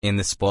In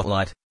the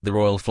spotlight, the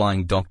Royal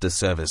Flying Doctor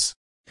Service.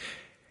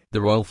 The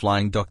Royal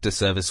Flying Doctor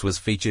Service was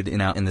featured in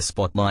our In the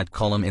Spotlight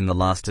column in the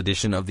last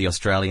edition of the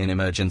Australian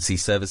Emergency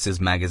Services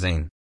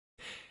magazine.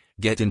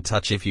 Get in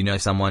touch if you know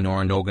someone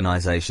or an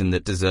organisation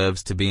that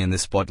deserves to be in the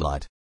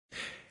spotlight.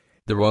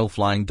 The Royal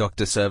Flying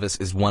Doctor Service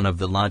is one of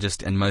the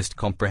largest and most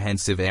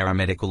comprehensive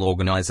aeromedical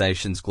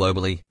organisations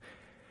globally,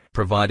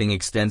 providing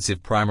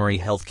extensive primary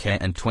healthcare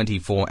and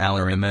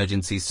 24-hour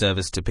emergency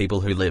service to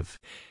people who live,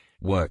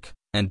 work,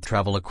 and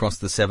travel across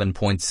the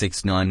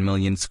 7.69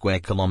 million square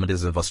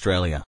kilometres of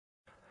Australia.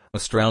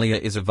 Australia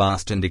is a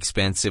vast and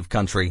expansive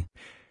country.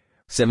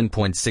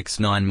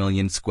 7.69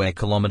 million square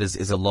kilometres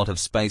is a lot of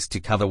space to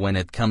cover when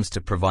it comes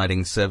to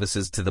providing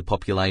services to the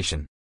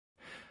population.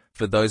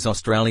 For those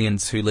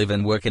Australians who live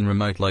and work in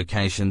remote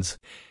locations,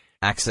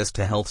 access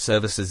to health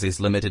services is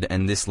limited,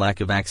 and this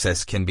lack of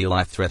access can be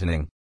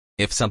life-threatening.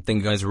 If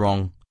something goes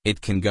wrong, it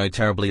can go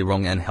terribly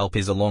wrong, and help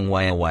is a long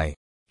way away.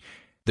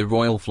 The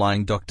Royal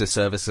Flying Doctor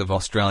Service of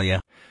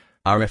Australia,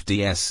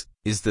 RFDS,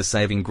 is the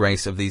saving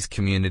grace of these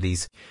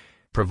communities,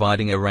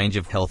 providing a range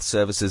of health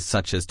services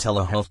such as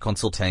telehealth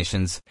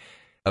consultations,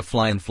 a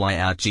fly-in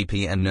fly-out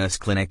GP and nurse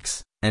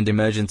clinics, and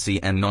emergency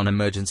and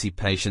non-emergency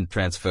patient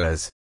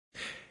transfers.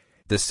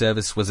 The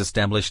service was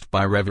established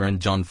by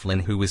Reverend John Flynn,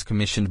 who was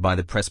commissioned by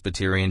the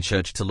Presbyterian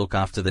Church to look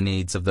after the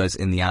needs of those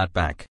in the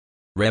outback.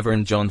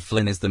 Reverend John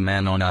Flynn is the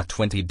man on our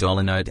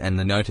 $20 note, and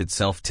the note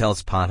itself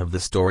tells part of the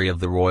story of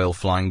the Royal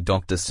Flying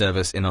Doctor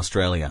Service in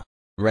Australia.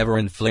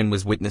 Reverend Flynn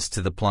was witness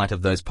to the plight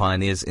of those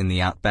pioneers in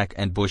the outback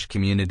and bush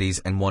communities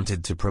and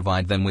wanted to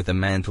provide them with a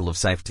mantle of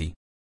safety.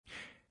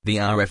 The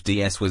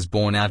RFDS was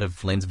born out of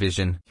Flynn's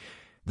vision,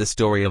 the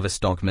story of a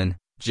stockman,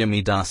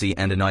 Jimmy Darcy,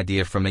 and an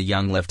idea from a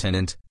young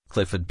lieutenant,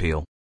 Clifford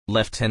Peel.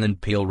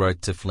 Lieutenant Peel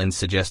wrote to Flynn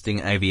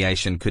suggesting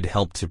aviation could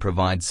help to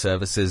provide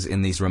services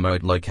in these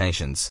remote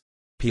locations.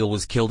 Peel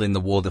was killed in the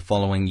war the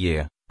following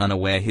year,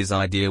 unaware his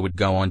idea would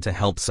go on to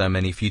help so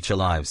many future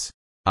lives.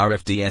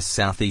 RFDS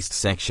Southeast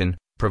Section,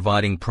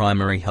 providing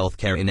primary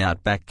healthcare in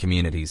outback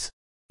communities.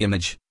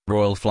 Image,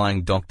 Royal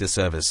Flying Doctor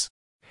Service.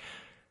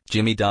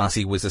 Jimmy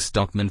Darcy was a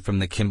stockman from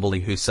the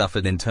Kimberley who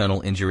suffered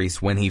internal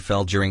injuries when he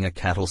fell during a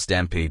cattle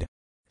stampede.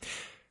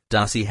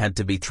 Darcy had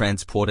to be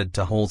transported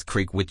to Halls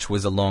Creek, which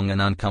was a long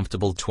and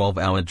uncomfortable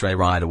 12-hour dray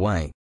ride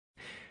away.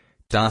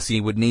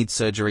 Darcy would need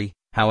surgery,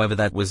 however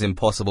that was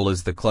impossible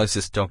as the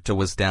closest doctor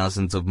was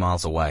thousands of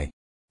miles away.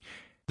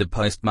 The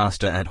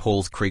postmaster at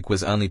Halls Creek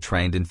was only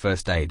trained in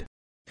first aid.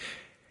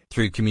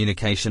 Through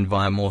communication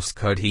via Morse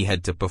code, he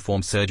had to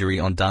perform surgery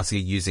on Darcy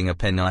using a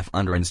penknife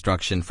under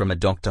instruction from a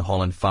Dr.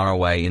 Holland far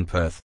away in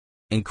Perth.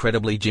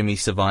 Incredibly, Jimmy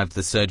survived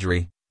the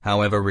surgery,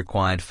 however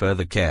required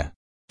further care.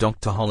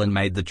 Dr. Holland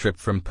made the trip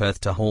from Perth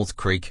to Halls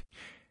Creek,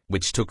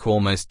 which took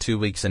almost 2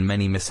 weeks and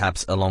many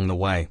mishaps along the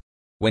way.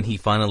 When he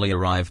finally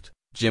arrived,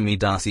 Jimmy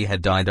Darcy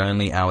had died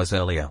only hours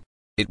earlier.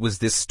 It was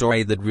this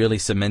story that really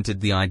cemented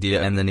the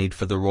idea and the need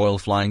for the Royal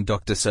Flying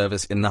Doctor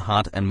Service in the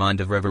heart and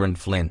mind of Reverend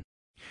Flynn.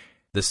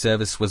 The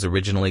service was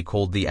originally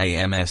called the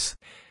AMS,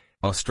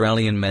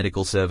 Australian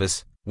Medical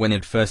Service, when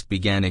it first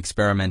began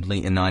experimentally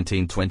in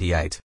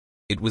 1928.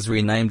 It was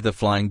renamed the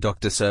Flying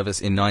Doctor Service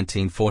in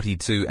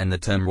 1942 and the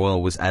term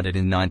Royal was added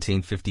in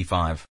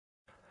 1955.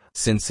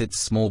 Since its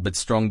small but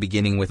strong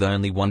beginning with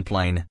only one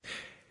plane,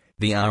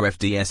 the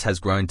RFDS has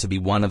grown to be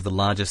one of the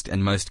largest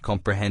and most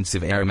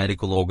comprehensive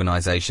aeromedical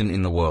organisation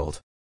in the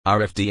world.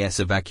 RFDS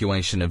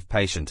Evacuation of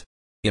Patient.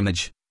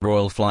 Image,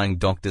 Royal Flying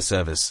Doctor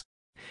Service.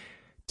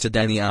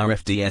 Today the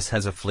RFDS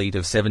has a fleet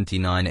of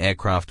 79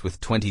 aircraft with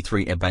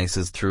 23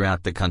 airbases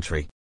throughout the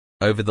country.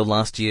 Over the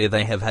last year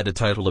they have had a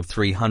total of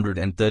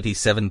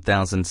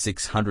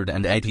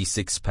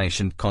 337,686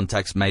 patient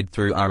contacts made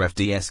through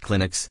RFDS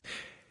clinics,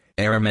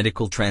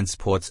 aeromedical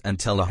transports and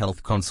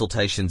telehealth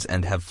consultations,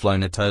 and have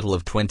flown a total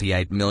of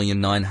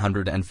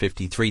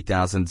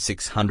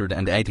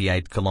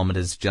 28,953,688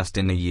 kilometers just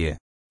in a year.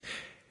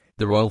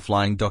 The Royal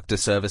Flying Doctor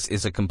Service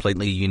is a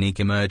completely unique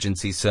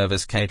emergency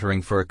service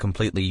catering for a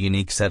completely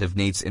unique set of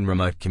needs in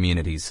remote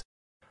communities.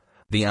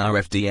 The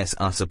RFDS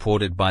are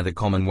supported by the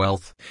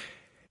Commonwealth,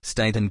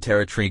 state and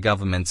territory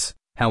governments,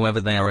 however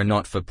they are a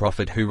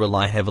not-for-profit who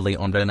rely heavily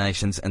on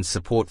donations and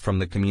support from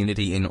the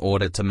community in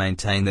order to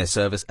maintain their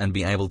service and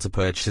be able to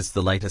purchase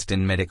the latest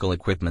in medical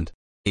equipment.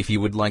 If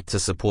you would like to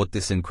support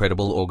this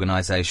incredible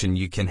organisation,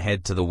 you can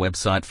head to the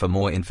website for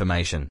more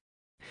information.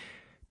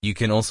 You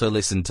can also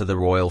listen to the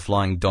Royal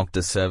Flying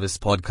Doctor Service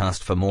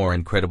podcast for more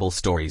incredible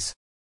stories.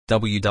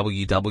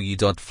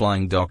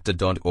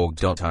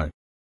 www.flyingdoctor.org.au.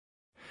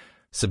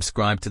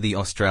 Subscribe to the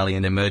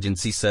Australian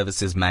Emergency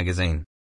Services magazine.